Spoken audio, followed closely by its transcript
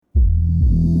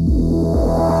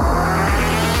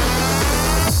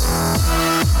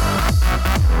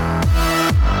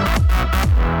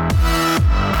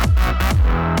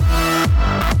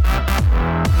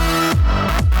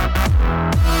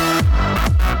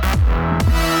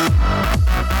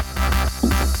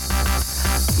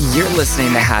You're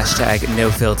listening to hashtag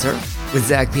No Filter with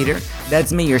Zach Peter.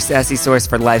 That's me, your sassy source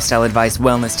for lifestyle advice,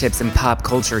 wellness tips, and pop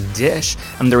culture dish.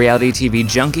 I'm the reality TV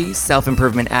junkie,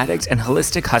 self-improvement addict, and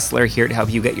holistic hustler here to help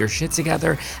you get your shit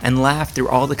together and laugh through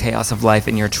all the chaos of life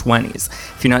in your 20s.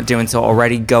 If you're not doing so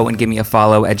already, go and give me a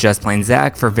follow at Just Plain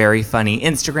Zach for very funny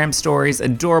Instagram stories,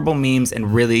 adorable memes,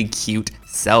 and really cute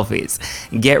selfies.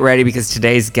 Get ready because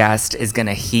today's guest is going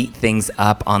to heat things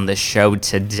up on the show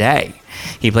today.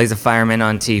 He plays a fireman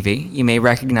on TV. You may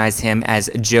recognize him as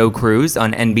Joe Cruz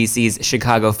on NBC's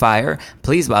Chicago Fire.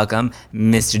 Please welcome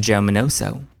Mr. Joe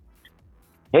Minoso.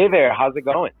 Hey there, how's it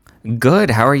going? Good.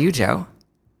 How are you, Joe?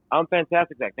 I'm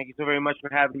fantastic, Zach. Thank you so very much for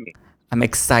having me. I'm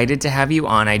excited to have you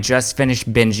on. I just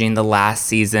finished binging the last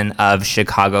season of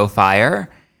Chicago Fire.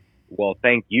 Well,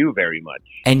 thank you very much.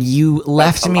 And you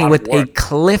left me with a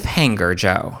cliffhanger,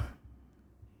 Joe.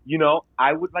 You know,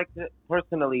 I would like to,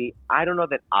 personally, I don't know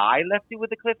that I left you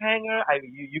with a cliffhanger.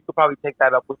 You could probably take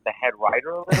that up with the head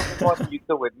writer a little bit more than you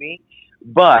could with me.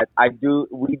 But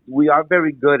we are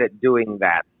very good at doing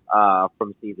that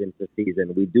from season to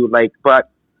season. We do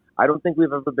but I don't think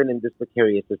we've ever been in this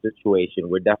precarious a situation.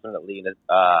 We're definitely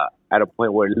at a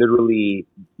point where literally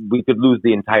we could lose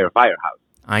the entire firehouse.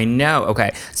 I know.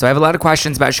 Okay. So I have a lot of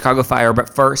questions about Chicago Fire, but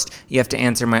first you have to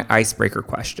answer my icebreaker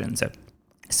questions.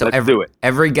 So Let's do it.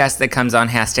 Every guest that comes on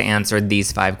has to answer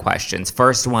these 5 questions.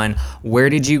 First one, where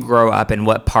did you grow up and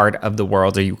what part of the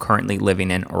world are you currently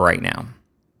living in right now?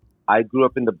 I grew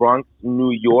up in the Bronx,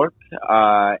 New York,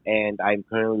 and I'm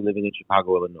currently living in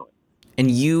Chicago, Illinois.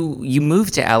 And you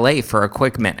moved to LA for a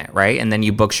quick minute, right? And then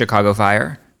you booked Chicago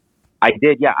Fire? I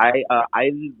did, yeah.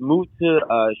 I moved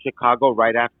to Chicago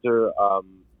right after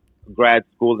grad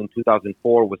school in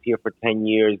 2004, was here for 10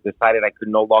 years, decided I could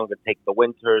no longer take the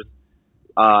winters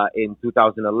in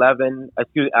 2011,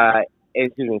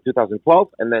 in 2012,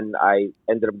 and then I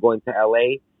ended up going to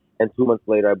LA, and 2 months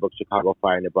later I booked Chicago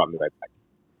Fire, and it brought me right back.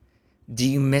 Do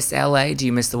you miss LA? Do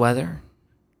you miss the weather?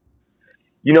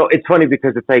 You know, it's funny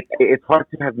because it's hard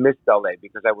to have missed LA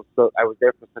because I was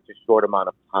there for such a short amount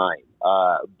of time.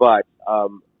 But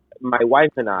my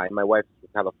wife and I, my wife's from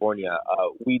California,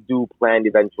 we do plan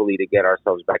eventually to get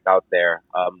ourselves back out there.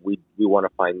 We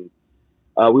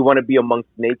want to be amongst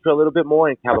nature a little bit more,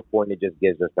 and California just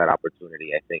gives us that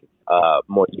opportunity, I think,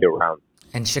 more year round.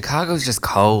 And Chicago's just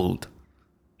cold.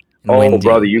 Oh, windy.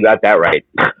 Brother, you got that right.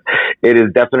 It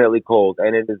is definitely cold,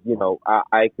 and it is,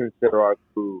 I consider our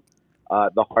crew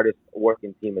the hardest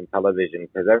working team in television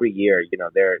because every year,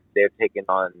 they're taking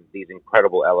on these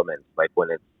incredible elements, like when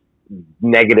it's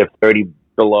negative 30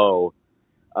 below,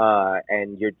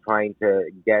 and you're trying to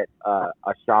get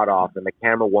a shot off, and the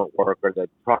camera won't work, or the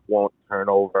truck won't turn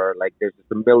over. Like there's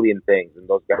just a million things, and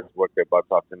those guys work their butts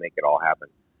off to make it all happen.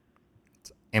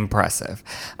 Impressive.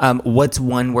 What's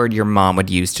one word your mom would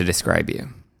use to describe you?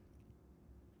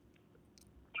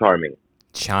 Charming.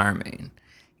 Charming.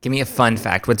 Give me a fun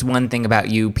fact. What's one thing about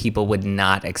you people would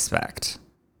not expect?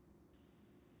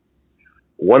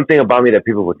 One thing about me that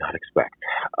people would not expect.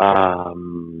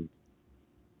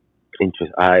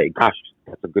 Gosh,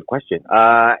 that's a good question.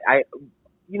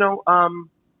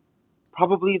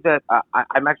 Probably that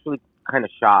I'm actually kind of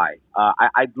shy.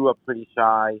 I grew up pretty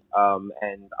shy,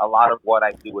 and a lot of what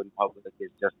I do in public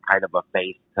is just kind of a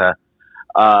face to,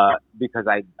 because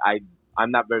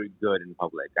I'm not very good in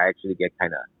public. I actually get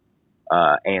kind of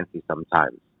antsy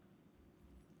sometimes.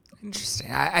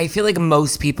 Interesting. I feel like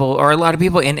most people, or a lot of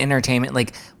people in entertainment,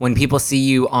 like when people see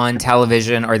you on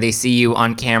television or they see you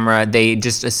on camera, they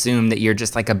just assume that you're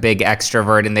just like a big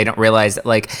extrovert, and they don't realize that,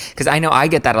 like, because I know I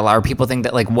get that a lot, where people think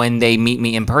that like when they meet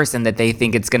me in person that they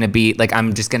think it's going to be like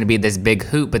I'm just going to be this big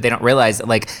hoot, but they don't realize that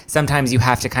like sometimes you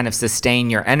have to kind of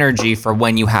sustain your energy for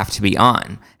when you have to be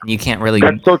on, and you can't really.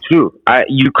 That's so true.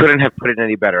 You couldn't have put it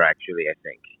any better, actually. I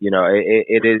think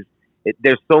it is.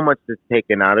 There's so much that's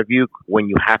taken out of you when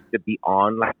you have to be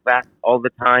on like that all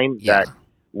the time, that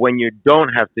when you don't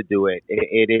have to do it,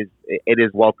 it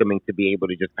is welcoming to be able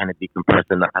to just kind of decompress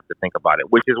and not have to think about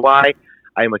it, which is why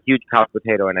I'm a huge couch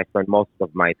potato and I spend most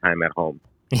of my time at home.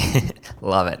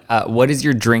 Love it. What is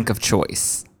your drink of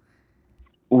choice?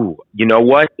 Ooh, you know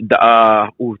what? That's a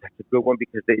good one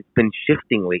because it's been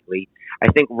shifting lately.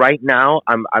 I think right now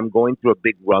I'm going through a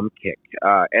big rum kick,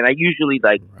 and I usually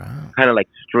kind of like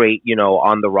straight,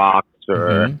 on the rocks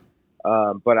or.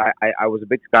 Mm-hmm. But I was a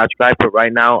big Scotch guy, but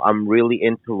right now I'm really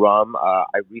into rum.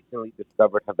 I recently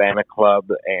discovered Havana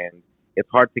Club, and it's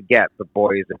hard to get, but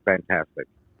boy, is it fantastic.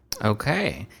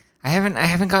 Okay. I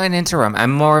haven't gotten into rum.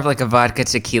 I'm more of like a vodka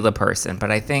tequila person,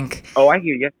 but I think. Oh, I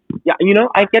hear you. Yeah,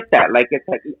 I get that. Like, it's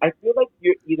like I feel like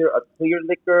you're either a clear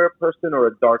liquor person or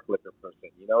a dark liquor person.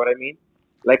 You know what I mean?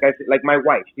 like my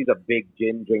wife, she's a big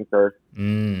gin drinker.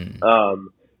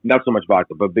 Not so much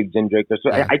vodka, but big gin drinker. So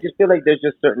Yeah. I just feel like there's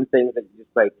just certain things that just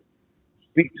like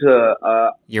speak to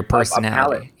Your a palate,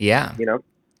 personality. Yeah. you know?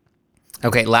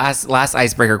 Okay, last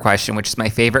icebreaker question, which is my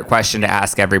favorite question to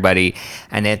ask everybody,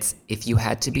 and it's if you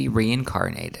had to be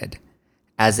reincarnated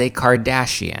as a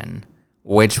Kardashian,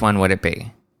 which one would it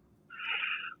be?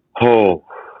 Oh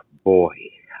boy.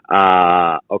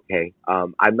 Okay.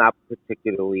 I'm not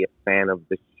particularly a fan of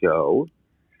the show.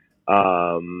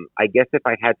 I guess if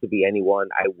I had to be anyone,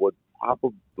 I would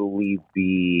probably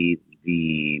be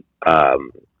the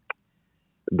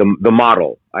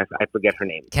model. I forget her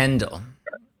name. Kendall.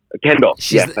 Kendall.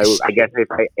 She's Yes, I guess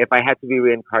if I had to be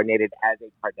reincarnated as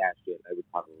a Kardashian, I would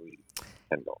probably be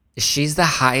Kendall. she's the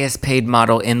highest paid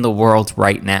model in the world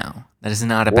right now. That is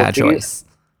not a Well, bad see, choice.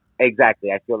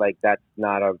 exactly. I feel like that's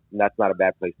not a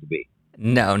bad place to be.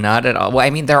 No, not at all. Well, I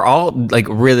mean, they're all like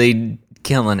really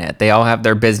killing it. They all have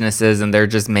their businesses and they're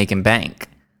just making bank.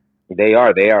 They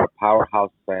are a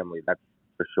powerhouse family. That's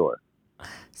for sure.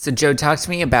 So, Joe, talk to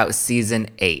me about season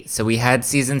 8. So, we had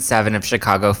season 7 of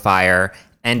Chicago Fire,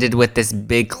 ended with this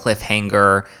big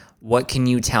cliffhanger. What can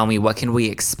you tell me? What can we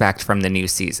expect from the new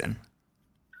season?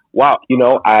 Wow,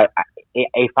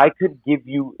 if I could give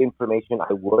you information,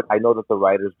 I would. I know that the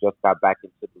writers just got back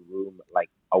into the room like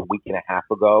a week and a half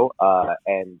ago,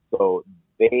 and so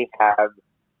they have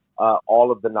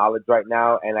all of the knowledge right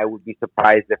now, and I would be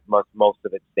surprised if most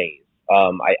of it stays.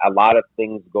 A lot of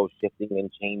things go shifting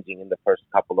and changing in the first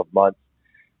couple of months.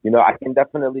 I can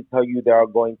definitely tell you there are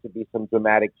going to be some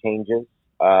dramatic changes.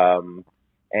 And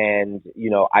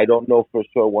I don't know for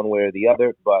sure one way or the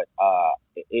other, but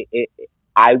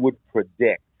I would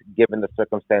predict, given the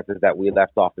circumstances that we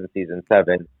left off in season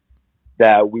 7,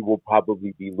 that we will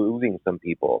probably be losing some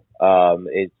people.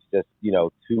 It's just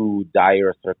too dire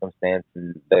a circumstance,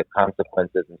 and the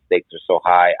consequences and stakes are so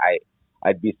high.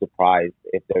 I'd be surprised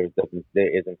if there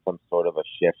isn't some sort of a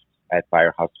shift at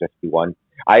Firehouse 51.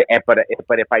 But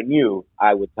if I knew,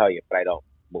 I would tell you, but I don't.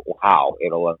 How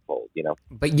it'll unfold.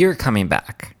 But you're coming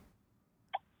back.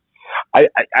 I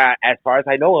as far as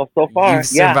I know of so far, You've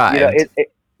survived.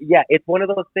 it's one of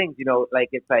those things. Like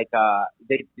it's like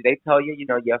they tell you,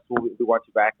 yes, we want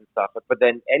you back and stuff. But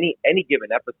then any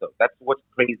given episode, that's what's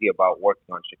crazy about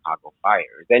working on Chicago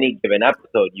Fire. Is any given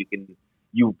episode, you can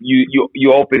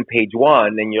you open page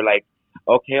 1 and you're like,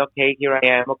 okay, here I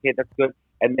am. Okay, that's good.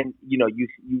 And then you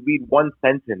read one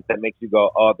sentence that makes you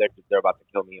go, oh, they're about to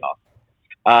kill me off.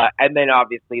 And then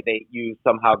obviously you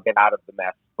somehow get out of the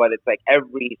mess, but it's like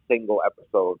every single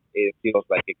episode, it feels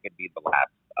like it could be the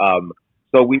last.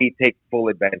 So we take full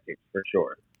advantage for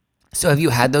sure. So have you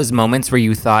had those moments where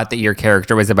you thought that your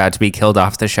character was about to be killed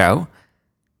off the show?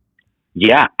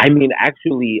 Yeah, I mean,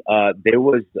 actually, there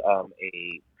was a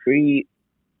pretty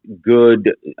good.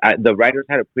 The writers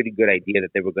had a pretty good idea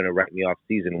that they were going to write me off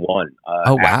season 1.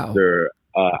 Oh wow! After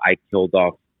I killed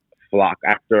off Flock,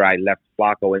 after I left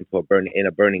Flacco into a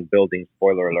burning building.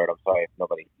 Spoiler alert! I'm sorry if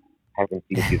nobody hasn't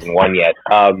seen season 1 yet.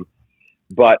 So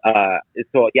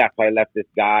I left this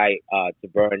guy to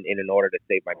burn in order to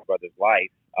save my brother's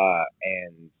life.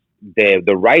 And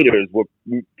the writers were,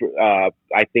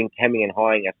 I think, hemming and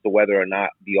hawing as to whether or not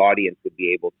the audience would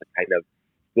be able to kind of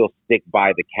still stick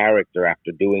by the character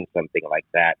after doing something like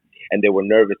that. And they were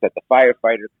nervous that the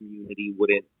firefighter community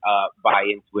wouldn't buy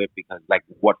into it because, like,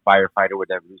 what firefighter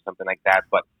would ever do something like that?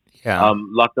 But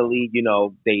luckily,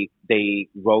 they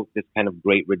wrote this kind of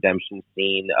great redemption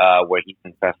scene where he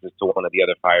confesses to one of the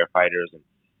other firefighters,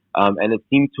 and it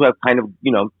seemed to have kind of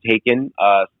taken.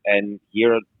 And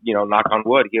here, knock on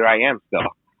wood, here I am still.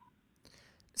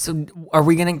 So are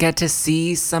we going to get to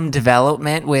see some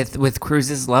development with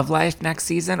Cruz's love life next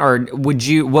season? Or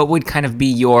what would kind of be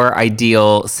your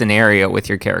ideal scenario with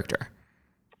your character?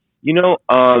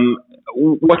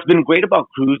 What's been great about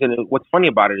Cruz, and what's funny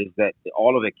about it, is that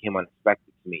all of it came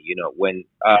unexpected to me. When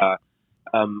I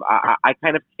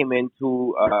kind of came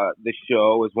into the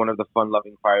show as one of the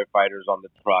fun-loving firefighters on the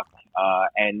truck,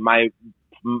 and my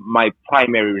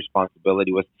primary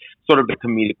responsibility was sort of the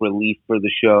comedic relief for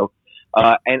the show.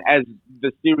 And as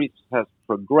the series has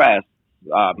progressed,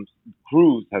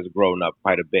 Cruz has grown up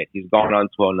quite a bit. He's gone on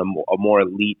to a more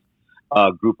elite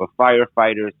group of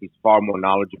firefighters. He's far more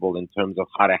knowledgeable in terms of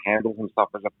how to handle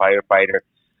himself as a firefighter.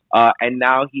 And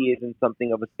now he is in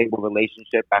something of a stable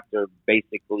relationship after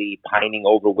basically pining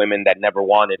over women that never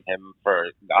wanted him for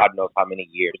God knows how many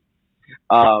years.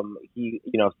 He,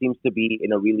 seems to be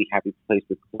in a really happy place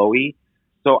with Chloe.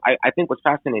 So I think what's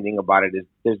fascinating about it is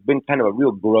there's been kind of a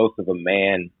real growth of a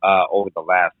man over the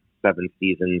last 7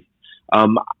 seasons.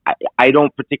 I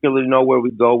don't particularly know where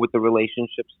we go with the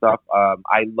relationship stuff.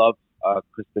 I love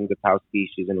Kristen Gutowski.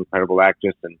 She's an incredible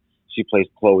actress, and she plays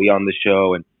Chloe on the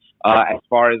show. And as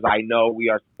far as I know, we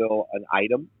are still an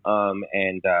item.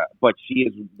 But she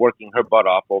is working her butt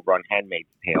off over on Handmaid's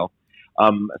Tale.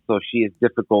 So she is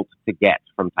difficult to get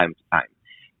from time to time.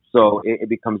 So it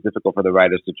becomes difficult for the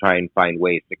writers to try and find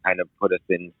ways to kind of put us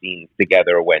in scenes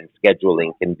together when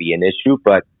scheduling can be an issue.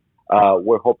 But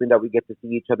we're hoping that we get to see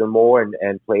each other more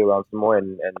and play around some more,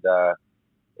 and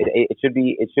it should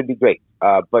be great.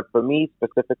 But for me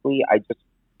specifically,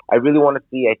 I really want to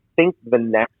see. I think the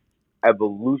next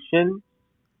evolution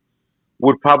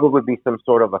would probably be some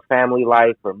sort of a family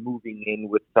life or moving in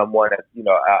with someone, as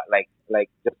like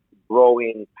just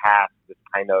growing past this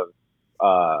kind of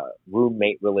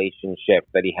roommate relationship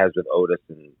that he has with Otis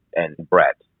and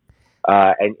Brett.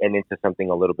 And into something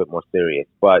a little bit more serious.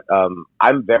 But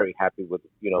I'm very happy with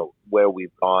where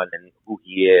we've gone and who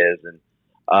he is, and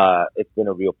it's been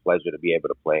a real pleasure to be able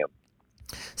to play him.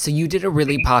 So you did a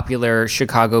really popular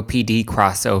Chicago PD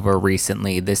crossover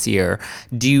recently this year.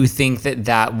 Do you think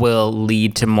that will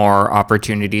lead to more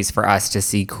opportunities for us to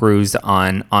see Cruz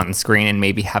on screen and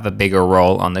maybe have a bigger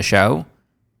role on the show?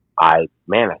 I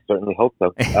certainly hope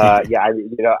so. I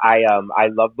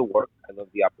love the work. I love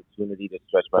the opportunity to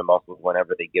stretch my muscles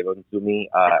whenever they give them to me.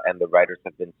 And the writers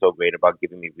have been so great about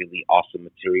giving me really awesome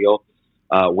material.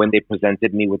 When they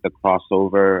presented me with the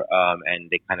crossover, and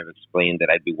they kind of explained that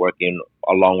I'd be working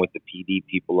along with the PD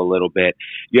people a little bit.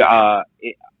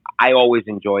 I always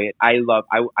enjoy it.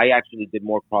 I actually did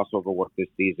more crossover work this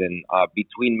season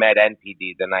between Med and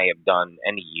PD than I have done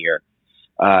any year.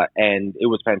 And it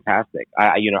was fantastic.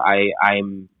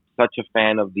 I'm such a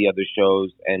fan of the other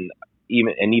shows, and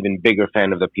even bigger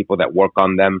fan of the people that work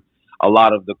on them. A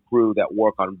lot of the crew that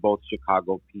work on both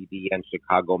Chicago PD and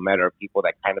Chicago Med are people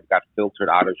that kind of got filtered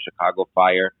out of Chicago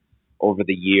Fire over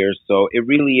the years. So it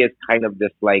really is kind of this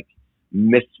like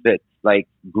misfits like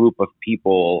group of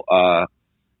people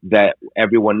that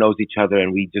everyone knows each other,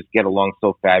 and we just get along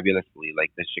so fabulously.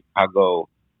 Like the Chicago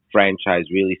franchise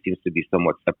really seems to be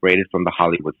somewhat separated from the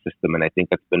Hollywood system, and I think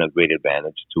that's been a great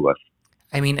advantage to us.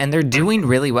 I mean, and they're doing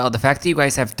really well. The fact that you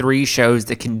guys have 3 shows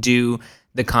that can do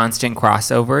the constant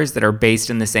crossovers that are based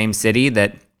in the same city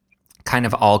that kind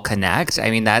of all connect, I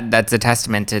mean, that's a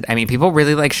testament to, I mean, people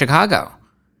really like Chicago.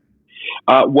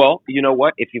 Well, you know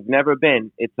what? If you've never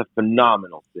been, it's a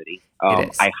phenomenal city. It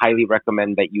is. I highly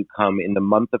recommend that you come in the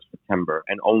month of September,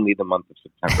 and only the month of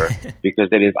September, because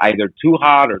it is either too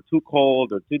hot or too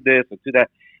cold or too this or too that.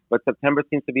 But September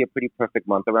seems to be a pretty perfect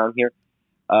month around here.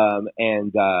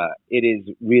 And it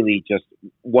is really just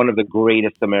one of the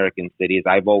greatest American cities.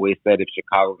 I've always said if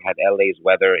Chicago had LA's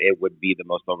weather, it would be the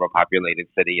most overpopulated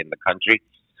city in the country.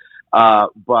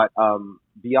 But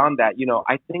beyond that,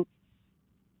 I think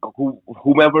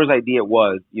whomever's idea it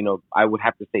was, I would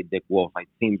have to say Dick Wolf. It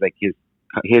seems like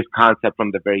his concept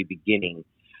from the very beginning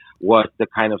was to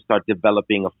kind of start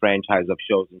developing a franchise of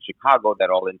shows in Chicago that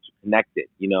all interconnected,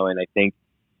 and I think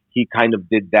he kind of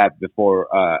did that before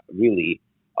really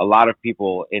a lot of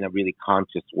people in a really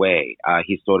conscious way.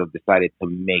 He sort of decided to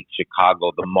make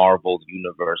Chicago the Marvel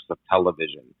universe of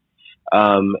television.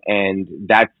 And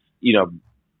that's,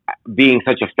 being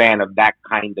such a fan of that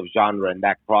kind of genre and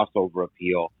that crossover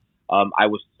appeal, I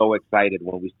was so excited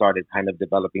when we started kind of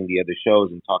developing the other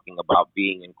shows and talking about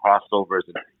being in crossovers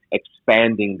and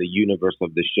expanding the universe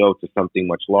of the show to something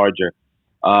much larger.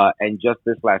 And just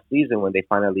this last season, when they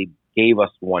finally gave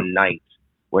us one night,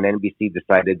 when NBC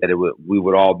decided that we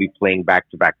would all be playing back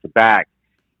to back to back,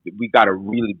 we got a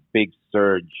really big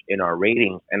surge in our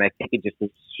ratings. And I think it just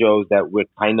shows that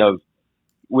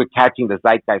we're catching the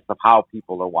zeitgeist of how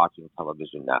people are watching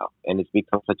television now. And it's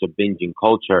become such a binging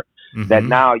culture that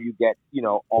now you get,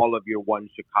 all of your one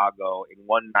Chicago in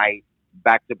one night,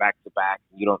 back to back to back.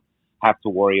 You don't have to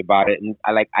worry about it. And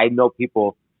I know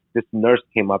people, this nurse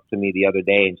came up to me the other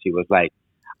day and she was like,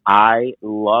 I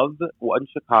love One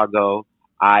Chicago.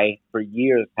 I, for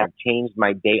years, have changed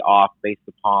my day off based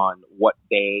upon what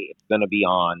day it's going to be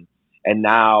on. And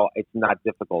now it's not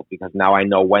difficult because now I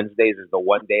know Wednesdays is the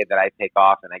one day that I take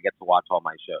off and I get to watch all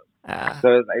my shows.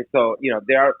 So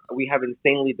we have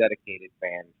insanely dedicated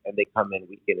fans, and they come in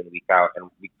week in and week out, and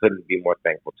we couldn't be more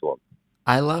thankful to them.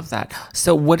 I love that.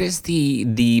 So what is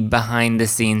the behind the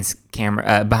scenes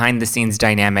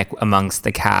dynamic amongst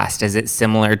the cast? Is it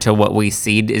similar to what we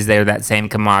see? Is there that same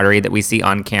camaraderie that we see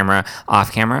on camera,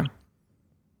 off camera?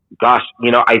 Gosh,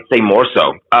 I'd say more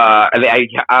so.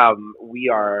 We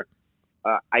are.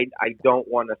 I don't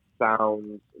want to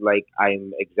sound like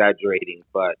I'm exaggerating,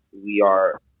 but we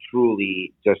are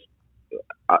truly just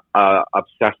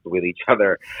obsessed with each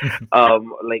other.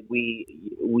 Like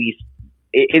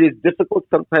it is difficult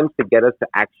sometimes to get us to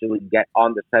actually get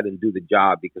on the set and do the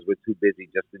job because we're too busy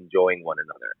just enjoying one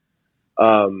another.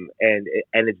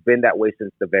 And it's been that way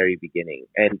since the very beginning.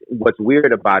 And what's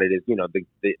weird about it is,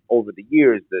 the over the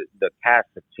years, the cast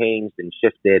have changed and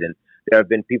shifted, and there have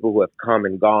been people who have come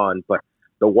and gone, but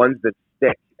the ones that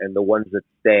stick and the ones that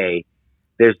stay,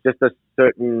 there's just a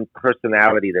certain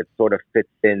personality that sort of fits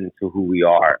into who we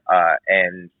are.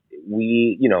 And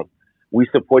we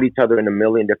support each other in a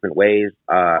million different ways.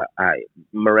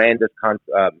 Miranda's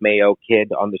Mayo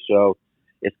Kid on the show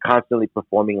is constantly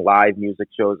performing live music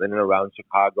shows in and around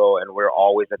Chicago, and we're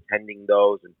always attending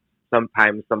those. And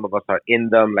sometimes some of us are in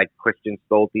them, like Christian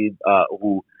Stolte,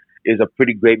 who is a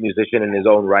pretty great musician in his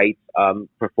own right,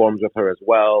 performs with her as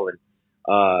well.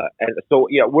 And so,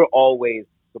 yeah, we're always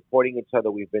supporting each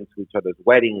other. We've been to each other's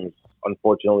weddings.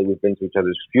 Unfortunately, we've been to each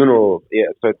other's funerals. Yeah,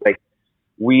 so it's like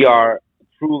we are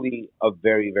truly a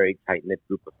very, very tight-knit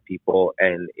group of people,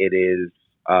 and it is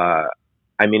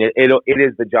it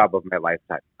is the job of my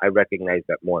lifetime. I recognize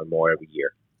that more and more every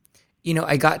year.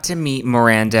 I got to meet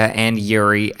Miranda and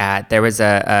Yuri there was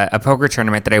a poker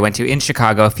tournament that I went to in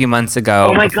Chicago a few months ago.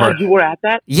 Oh my God, you were at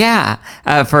that? Yeah,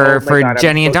 for God,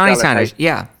 Jenny and Donnie Sanders.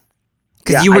 Yeah,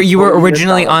 because you were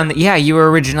originally on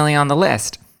the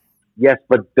list. Yes,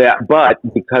 but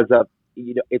because of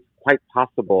it's quite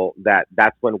possible that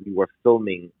that's when we were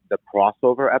filming the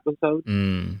crossover episode,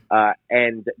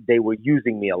 and they were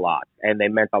using me a lot, and they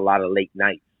meant a lot of late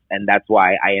nights, and that's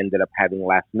why I ended up having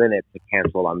last minute to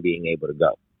cancel on being able to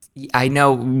go. I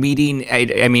know meeting.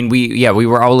 We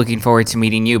were all looking forward to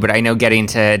meeting you, but I know getting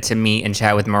to meet and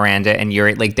chat with Miranda and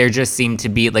Yuri, like there just seemed to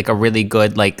be like a really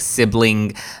good like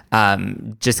sibling,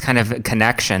 just kind of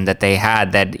connection that they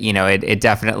had. That it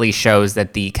definitely shows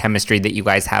that the chemistry that you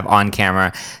guys have on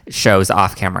camera shows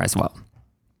off camera as well.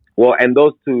 Well, and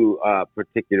those two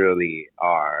particularly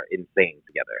are insane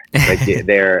together. Like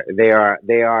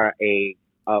they are a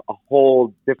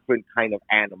whole different kind of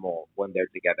animal when they're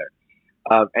together.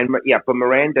 But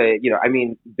Miranda,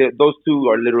 those two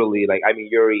are literally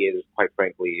Yuri is quite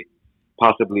frankly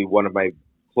possibly one of my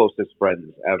closest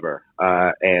friends ever,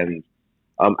 and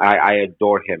I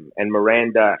adore him. And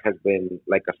Miranda has been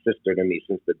like a sister to me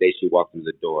since the day she walked through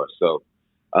the door. So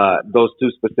those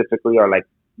two specifically are like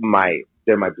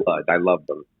they're my blood. I love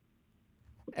them.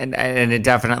 And it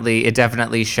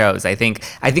definitely shows. I think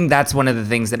that's one of the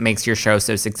things that makes your show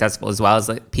so successful as well, is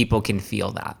that people can feel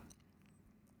that.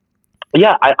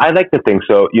 Yeah, I like to think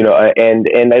so, and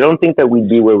I don't think that we'd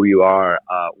be where we are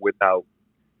without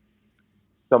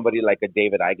somebody like a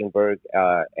David Eigenberg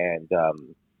and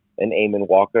Eamon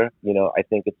Walker. I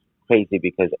think it's crazy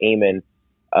because Eamon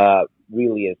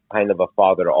really is kind of a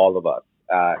father to all of us,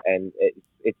 and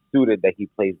it's suited that he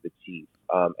plays the chief,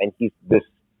 and he's this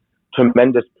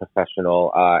tremendous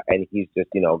professional, and he's just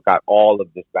got all of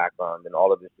this background and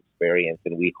all of this experience,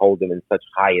 and we hold him in such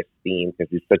high esteem because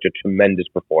he's such a tremendous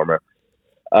performer.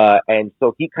 And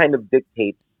so he kind of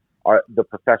dictates the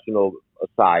professional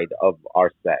side of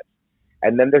our set.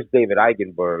 And then there's David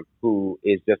Eigenberg, who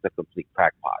is just a complete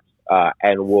crackpot,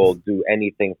 and will do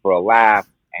anything for a laugh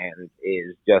and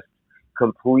is just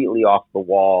completely off the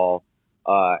wall,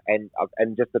 and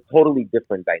just a totally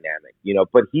different dynamic,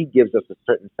 but he gives us a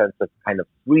certain sense of kind of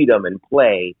freedom and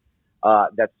play,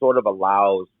 that sort of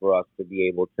allows for us to be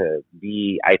able to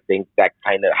be, I think,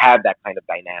 have that kind of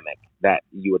dynamic that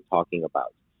you were talking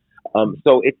about.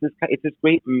 So it's this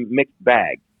great mixed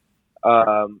bag.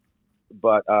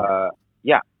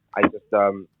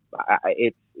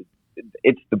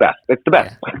 It's the best. It's the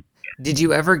best. Yeah. Did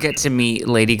you ever get to meet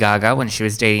Lady Gaga when she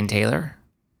was dating Taylor?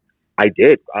 I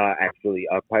did, actually,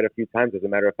 quite a few times. As a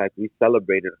matter of fact, we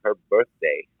celebrated her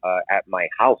birthday at my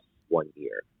house one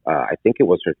year. I think it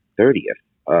was her 30th.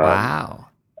 Wow.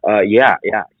 Yeah.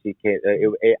 She came.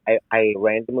 I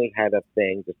randomly had a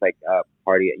thing, just like a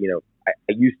party. I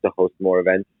used to host more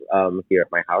events here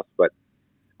at my house, but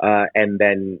and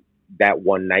then that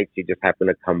one night she just happened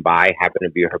to come by. Happened to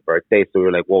be her birthday, so we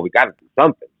were like, well, we got to do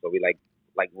something. So we like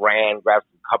ran, grabbed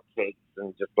some cupcakes,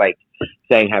 and just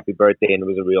sang happy birthday. And it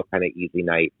was a real kind of easy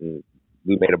night, and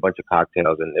we made a bunch of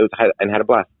cocktails, and had a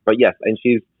blast. But yes, and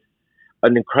she's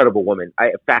an incredible woman,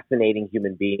 a fascinating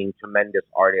human being, tremendous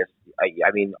artist.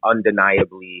 I mean,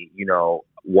 undeniably,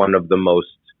 one of the most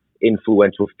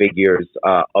influential figures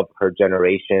of her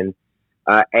generation,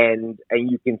 and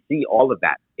you can see all of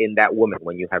that in that woman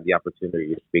when you have the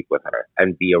opportunity to speak with her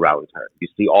and be around her. You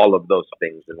see all of those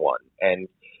things in one, and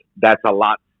that's a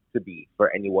lot to be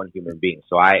for any one human being.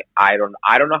 So I don't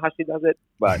know how she does it,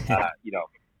 but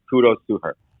kudos to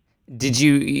her. Did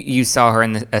you saw her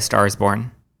in A Star Is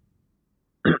Born?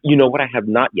 You know what? I have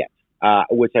not yet,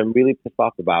 which I'm really pissed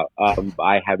off about.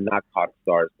 I have not caught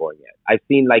Stars Born yet. I've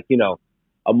seen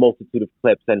a multitude of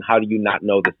clips, and how do you not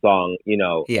know the song?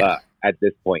 Yeah. At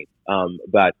this point.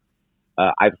 But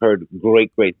I've heard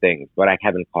great things, but I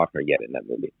haven't caught her yet in that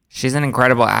movie. She's an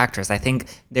incredible actress. I think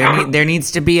there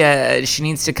needs to be she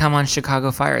needs to come on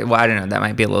Chicago Fire. Well, I don't know. That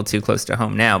might be a little too close to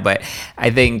home now, but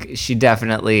I think she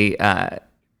definitely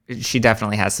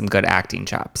has some good acting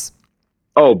chops.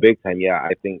 Oh, big time! Yeah,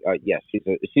 I think yes,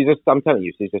 I'm telling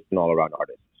you, she's just an all around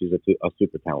artist. She's a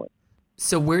super talent.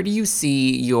 So where do you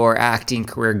see your acting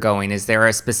career going? Is there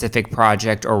a specific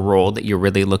project or role that you're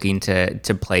really looking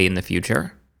to play in the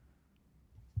future?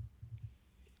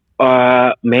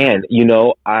 Man,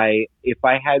 if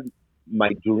I had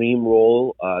my dream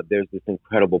role, there's this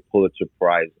incredible Pulitzer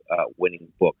Prize winning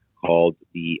book called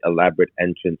The Elaborate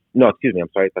Entrance. No, excuse me, I'm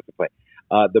sorry, that's a play.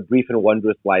 The Brief and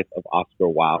Wondrous Life of Oscar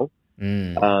Wilde.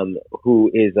 Who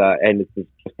is and it's this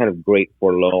just kind of great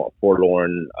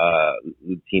forlorn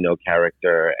Latino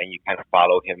character, and you kind of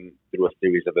follow him through a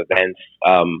series of events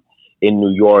in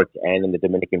New York and in the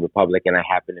Dominican Republic, and I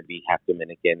happen to be half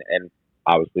Dominican and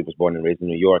obviously was born and raised in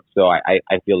New York, so I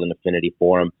feel an affinity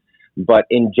for him. But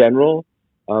in general,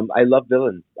 I love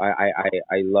villains.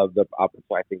 I love the opposite.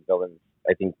 I think villains.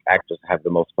 I think actors have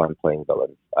the most fun playing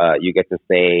villains. You get to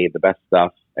say the best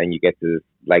stuff, and you get to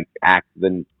act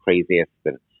the craziest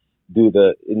and do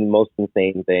the most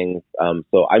insane things.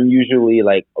 So I'm usually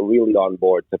really on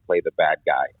board to play the bad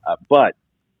guy. But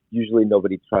usually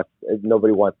nobody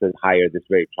wants to hire this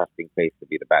very trusting face to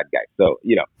be the bad guy. So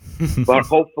but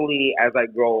hopefully as I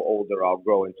grow older, I'll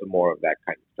grow into more of that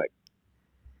kind of thing.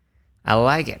 I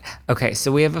like it. Okay,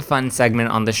 so we have a fun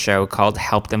segment on the show called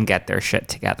Help Them Get Their Shit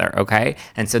Together, okay?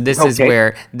 And so this is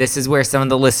where some of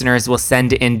the listeners will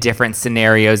send in different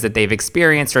scenarios that they've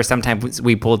experienced, or sometimes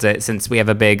we pulled it since we have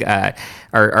a big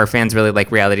our fans really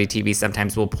like reality TV,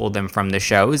 sometimes we'll pull them from the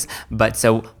shows. But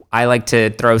so I like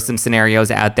to throw some scenarios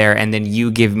out there and then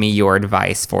you give me your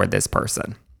advice for this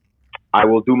person. I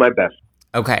will do my best.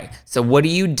 Okay, so what do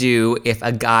you do if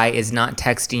a guy is not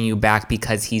texting you back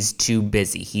because he's too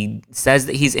busy? He says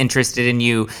that he's interested in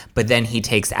you, but then he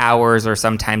takes hours or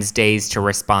sometimes days to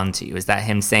respond to you. Is that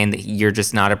him saying that you're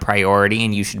just not a priority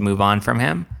and you should move on from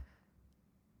him?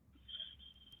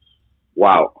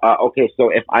 Wow. Okay, so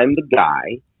if I'm the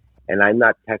guy and I'm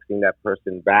not texting that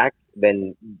person back,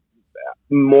 then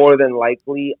more than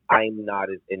likely I'm not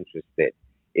as interested.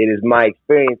 It is my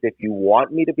experience. If you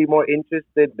want me to be more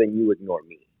interested, then you ignore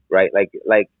me, right?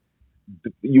 Like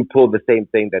you pull the same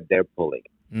thing that they're pulling.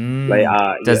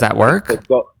 Does that work?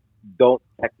 So don't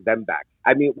text them back.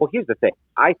 I mean, well, here's the thing.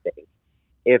 I think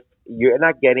if you're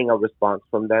not getting a response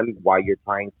from them while you're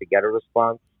trying to get a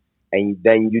response, and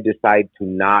then you decide to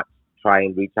not try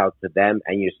and reach out to them,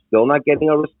 and you're still not getting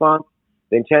a response,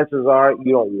 then chances are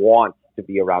you don't want to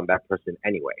be around that person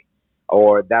anyway.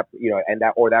 Or that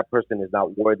that person is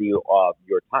not worthy of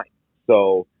your time.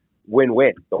 So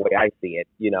win-win, the way I see it.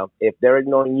 If they're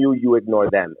ignoring you, you ignore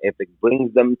them. If it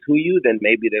brings them to you, then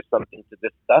maybe there's something to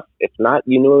discuss. If not,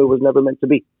 it was never meant to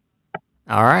be.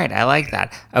 All right, I like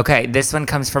that. Okay, this one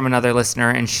comes from another listener,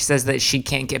 and she says that she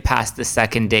can't get past the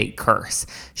second date curse.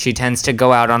 She tends to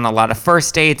go out on a lot of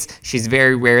first dates. She's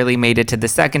very rarely made it to the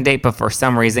second date, but for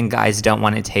some reason, guys don't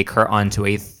want to take her onto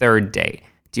a third date.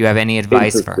 Do you have any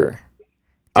advice for her?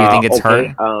 Do you think it's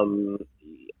her?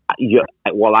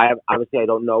 Well, obviously I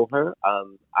don't know her.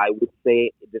 I would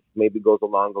say this maybe goes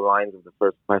along the lines of the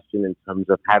first question in terms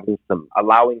of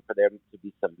allowing for there to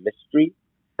be some mystery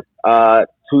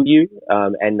to you,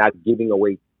 and not giving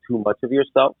away too much of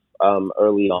yourself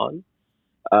early on.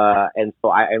 And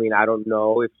so I mean, I don't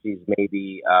know if she's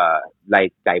maybe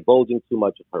divulging too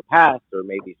much of her past, or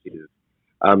maybe she's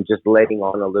just letting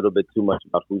on a little bit too much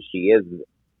about who she is, and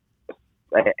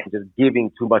just giving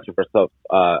too much of herself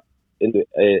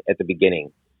at the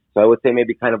beginning. So I would say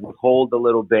maybe kind of withhold a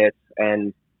little bit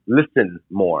and listen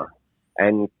more,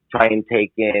 and try and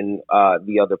take in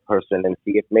the other person and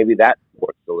see if maybe that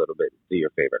works a little bit to your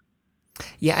favor.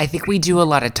 Yeah, I think we do a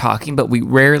lot of talking, but we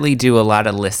rarely do a lot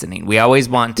of listening. We always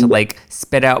want to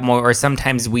spit out more, or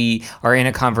sometimes we are in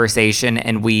a conversation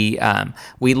and we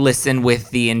listen with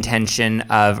the intention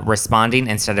of responding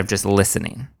instead of just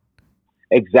listening.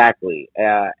 Exactly.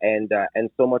 And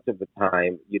so much of the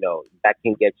time, that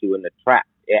can get you in a trap,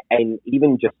 and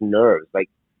even just nerves,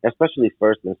 especially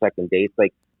first and second dates,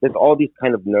 there's all these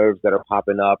kind of nerves that are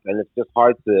popping up, and it's just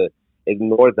hard to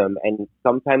ignore them. And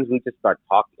sometimes we just start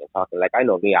talking and talking. I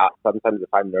know me, sometimes if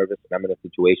I'm nervous and I'm in a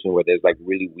situation where there's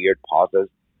really weird pauses,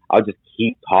 I'll just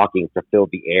keep talking to fill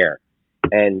the air.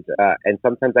 and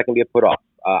sometimes that can be a put off.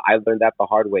 I learned that the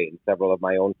hard way in several of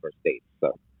my own first dates.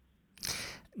 So.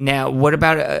 Now, what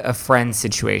about a friend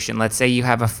situation? Let's say you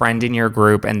have a friend in your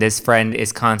group, and this friend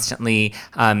is constantly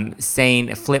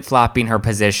saying, flip-flopping her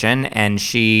position, and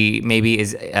she maybe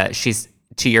she's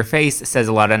to your face says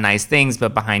a lot of nice things,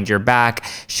 but behind your back,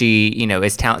 she,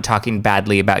 is talking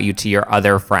badly about you to your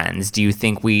other friends. Do you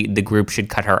think the group should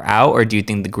cut her out, or do you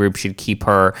think the group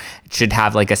should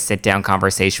have like a sit-down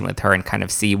conversation with her and kind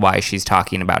of see why she's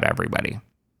talking about everybody?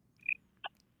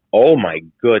 Oh my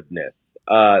goodness.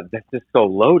 That's just so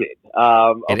loaded.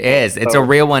 It is. It's a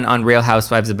real one on Real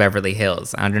Housewives of Beverly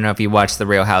Hills. I don't know if you watch The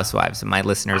Real Housewives, but my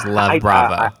listeners love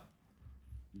Bravo.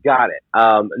 Got it.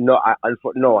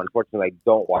 Unfortunately, I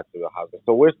don't watch The Real Housewives.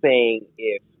 So we're saying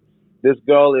if this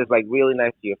girl is like really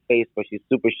nice to your face, but she's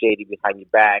super shady behind your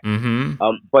back,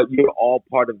 but you're all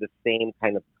part of the same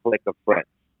kind of clique of friends.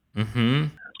 Mm-hmm.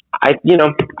 I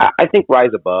think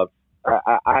rise above.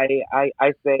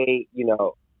 I say,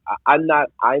 I'm not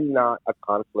a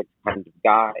conflict kind of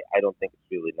guy. I don't think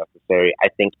it's really necessary. I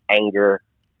think anger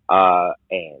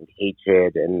and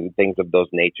hatred and things of those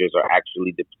natures are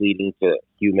actually depleting to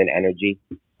human energy.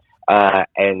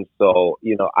 And so,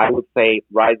 I would say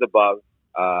rise above.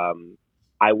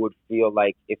 I would feel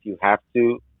like if you have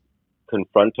to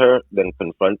confront her, then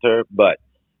confront her, but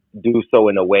do so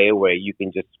in a way where you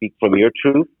can just speak from your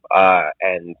truth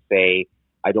and say,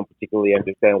 I don't particularly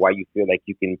understand why you feel like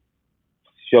you can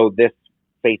show this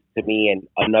face to me and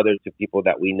another to people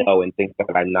that we know, and think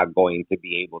that I'm not going to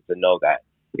be able to know that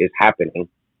is happening.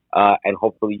 And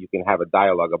hopefully you can have a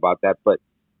dialogue about that. But,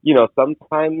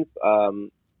 sometimes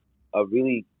a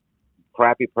really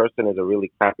crappy person is a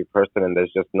really crappy person, and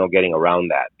there's just no getting around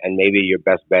that. And maybe your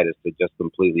best bet is to just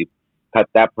completely cut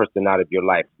that person out of your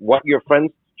life. What your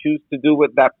friends choose to do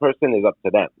with that person is up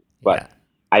to them. But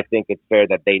I think it's fair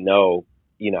that they know,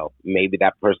 maybe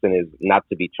that person is not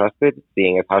to be trusted,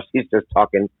 seeing as how she's just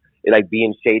talking, like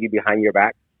being shady behind your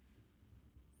back.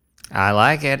 I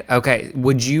like it. Okay.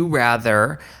 Would you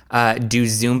rather do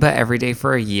Zumba every day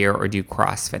for a year or do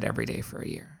CrossFit every day for a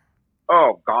year?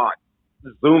 Oh, God.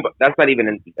 Zumba. That's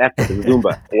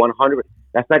Zumba. 100.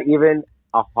 That's not even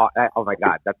a hot. Oh, my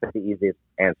God. That's the easiest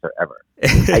answer ever.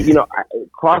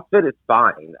 CrossFit is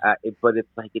fine, but it's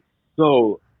like, it's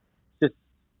so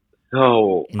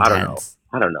intense.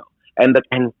 I don't know. And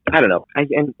I don't know.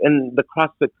 And the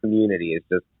CrossFit community is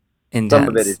just intense. Some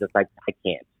of it is just like, I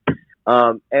can't.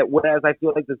 And whereas I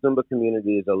feel like the Zumba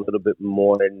community is a little bit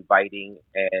more inviting,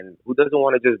 and who doesn't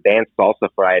want to just dance salsa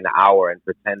for an hour and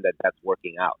pretend that that's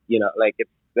working out?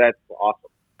 That's awesome.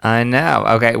 I know.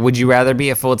 Okay. Would you rather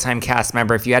be a full-time cast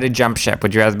member if you had to jump ship?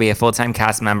 Would you rather be a full-time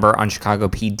cast member on Chicago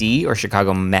PD or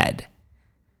Chicago Med?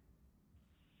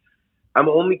 I'm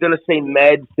only going to say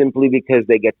Med simply because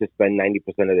they get to spend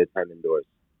 90% of their time indoors.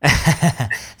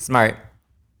 Smart.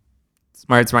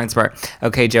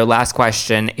 Okay, Joe, last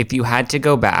question. If you had to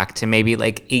go back to maybe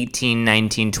like 18,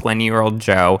 19, 20-year-old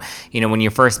Joe, when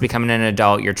you're first becoming an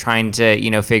adult, you're trying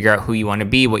to, figure out who you want to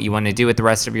be, what you want to do with the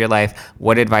rest of your life,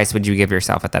 what advice would you give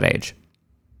yourself at that age?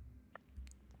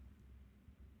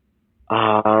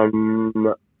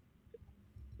 No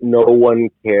one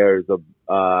cares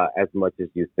as much as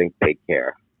you think they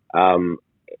care. For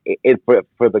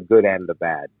the good and the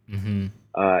bad. Mm-hmm.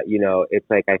 It's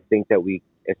like, I think that we,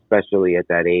 especially at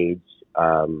that age,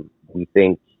 we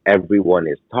think everyone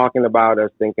is talking about us,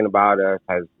 thinking about us,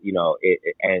 it's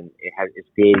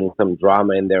creating some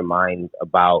drama in their minds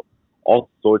about all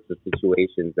sorts of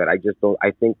situations that I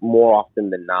think more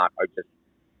often than not are just,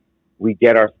 we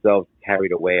get ourselves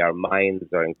carried away. Our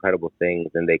minds are incredible things,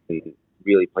 and they can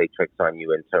really play tricks on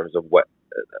you in terms of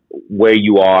where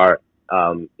you are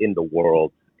in the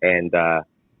world. And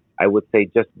I would say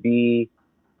just be,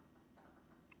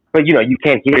 but you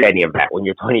can't hear any of that when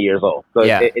you're 20 years old, so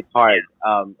it's hard.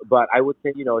 But I would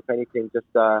say, if anything, just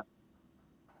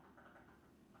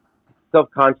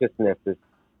self-consciousness is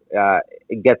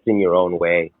it gets in your own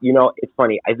way. It's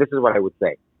funny. This is what I would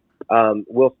say.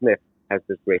 Will Smith has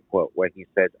this great quote where he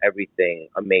says, "Everything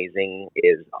amazing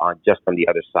is just on the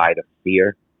other side of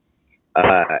fear."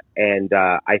 And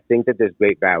I think that there's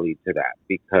great value to that,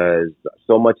 because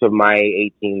so much of my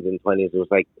 18s and 20s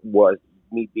was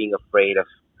me being afraid of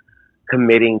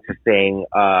committing to saying,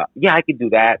 I could do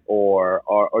that, or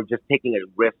just taking a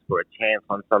risk or a chance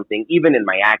on something, even in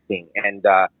my acting. And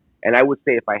I would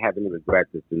say if I have any regrets,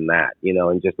 it's in that,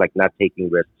 and just like not taking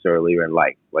risks earlier in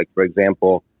life. Like, for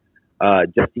example,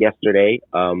 just yesterday,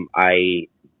 I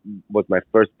was my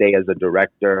first day as a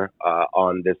director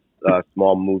on this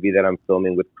small movie that I'm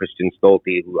filming with Christian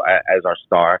Stolte, who as our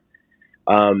star.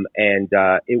 And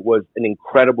it was an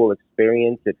incredible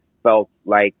experience. It felt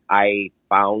like I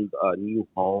found a new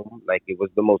home. Like it was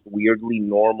the most weirdly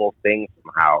normal thing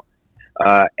somehow.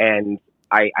 And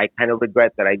I kind of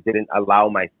regret that I didn't allow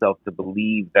myself to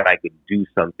believe that I could do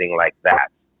something like that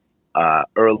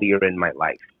earlier in my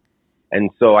life. And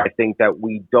so I think that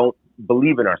we don't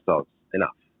believe in ourselves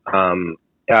enough,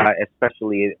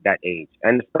 especially at that age,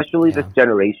 and especially this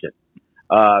generation,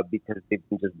 because they've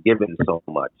been just given so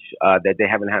much that they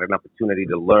haven't had an opportunity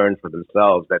to learn for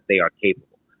themselves that they are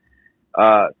capable.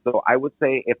 So I would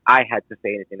say, if I had to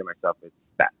say anything to myself, it's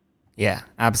that. Yeah,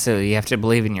 absolutely. You have to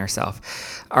believe in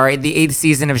yourself. All right, the 8th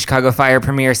season of Chicago Fire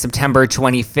premieres September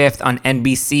 25th on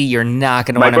NBC. You're not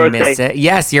going to want to miss it.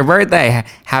 Yes, your birthday.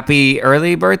 Happy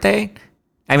early birthday.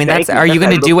 I mean, are you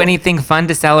going to do anything fun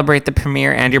to celebrate the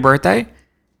premiere and your birthday?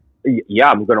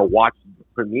 Yeah, I'm going to watch the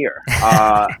premiere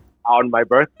on my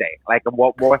birthday. Like,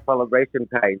 what more celebration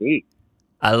can I need?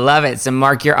 I love it. So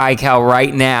mark your iCal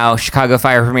right now. Chicago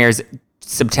Fire premieres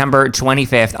September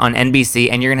 25th on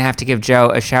NBC, and you're going to have to give Joe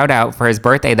a shout out for his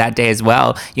birthday that day as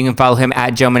well. You can follow him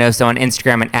at Joe Minoso on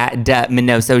Instagram and at The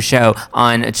Minoso Show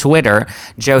on Twitter.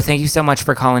 Joe, thank you so much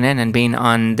for calling in and being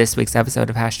on this week's episode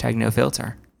of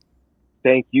 #NoFilter.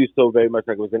 Thank you so very much.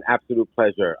 It was an absolute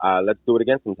pleasure. Let's do it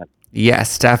again sometime.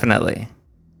 Yes, definitely.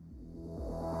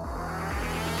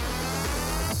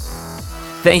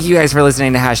 Thank you guys for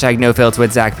listening to #NoFilter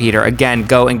with Zach Peter. Again,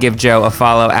 go and give Joe a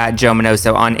follow at Joe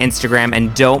Minoso on Instagram,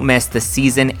 and don't miss the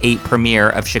season 8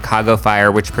 premiere of Chicago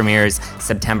Fire, which premieres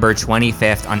September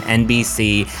 25th on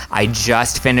NBC. I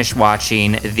just finished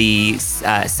watching the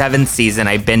 7th season.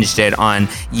 I binged it on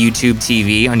YouTube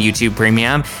TV, on YouTube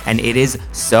Premium, and it is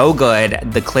so good.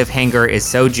 The cliffhanger is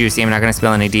so juicy. I'm not going to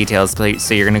spill any details,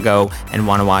 so you're going to go and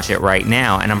want to watch it right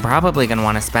now. And I'm probably going to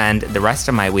want to spend the rest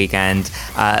of my weekend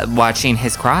watching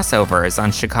his crossovers on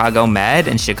Chicago Med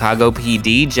and Chicago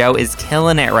PD. Joe is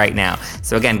killing it right now.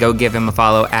 So again, go give him a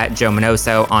follow at Joe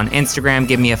Minoso on Instagram.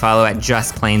 Give me a follow at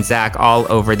Just Plain Zach all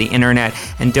over the internet.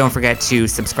 And don't forget to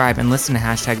subscribe and listen to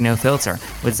 #NoFilter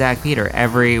with Zach Peter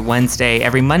every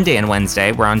Monday and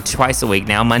Wednesday. We're on twice a week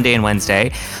now, Monday and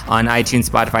Wednesday, on iTunes,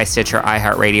 Spotify, Stitcher,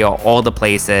 iHeartRadio, all the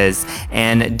places.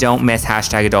 And don't miss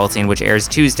 #Adulting, which airs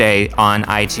Tuesday on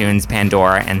iTunes,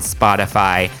 Pandora, and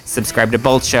Spotify. Subscribe to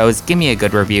both shows. Give me a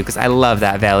good review because I love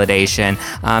that validation.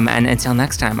 And until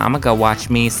next time, I'm gonna go watch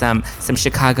me some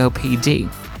Chicago PD.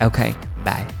 Okay,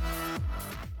 bye.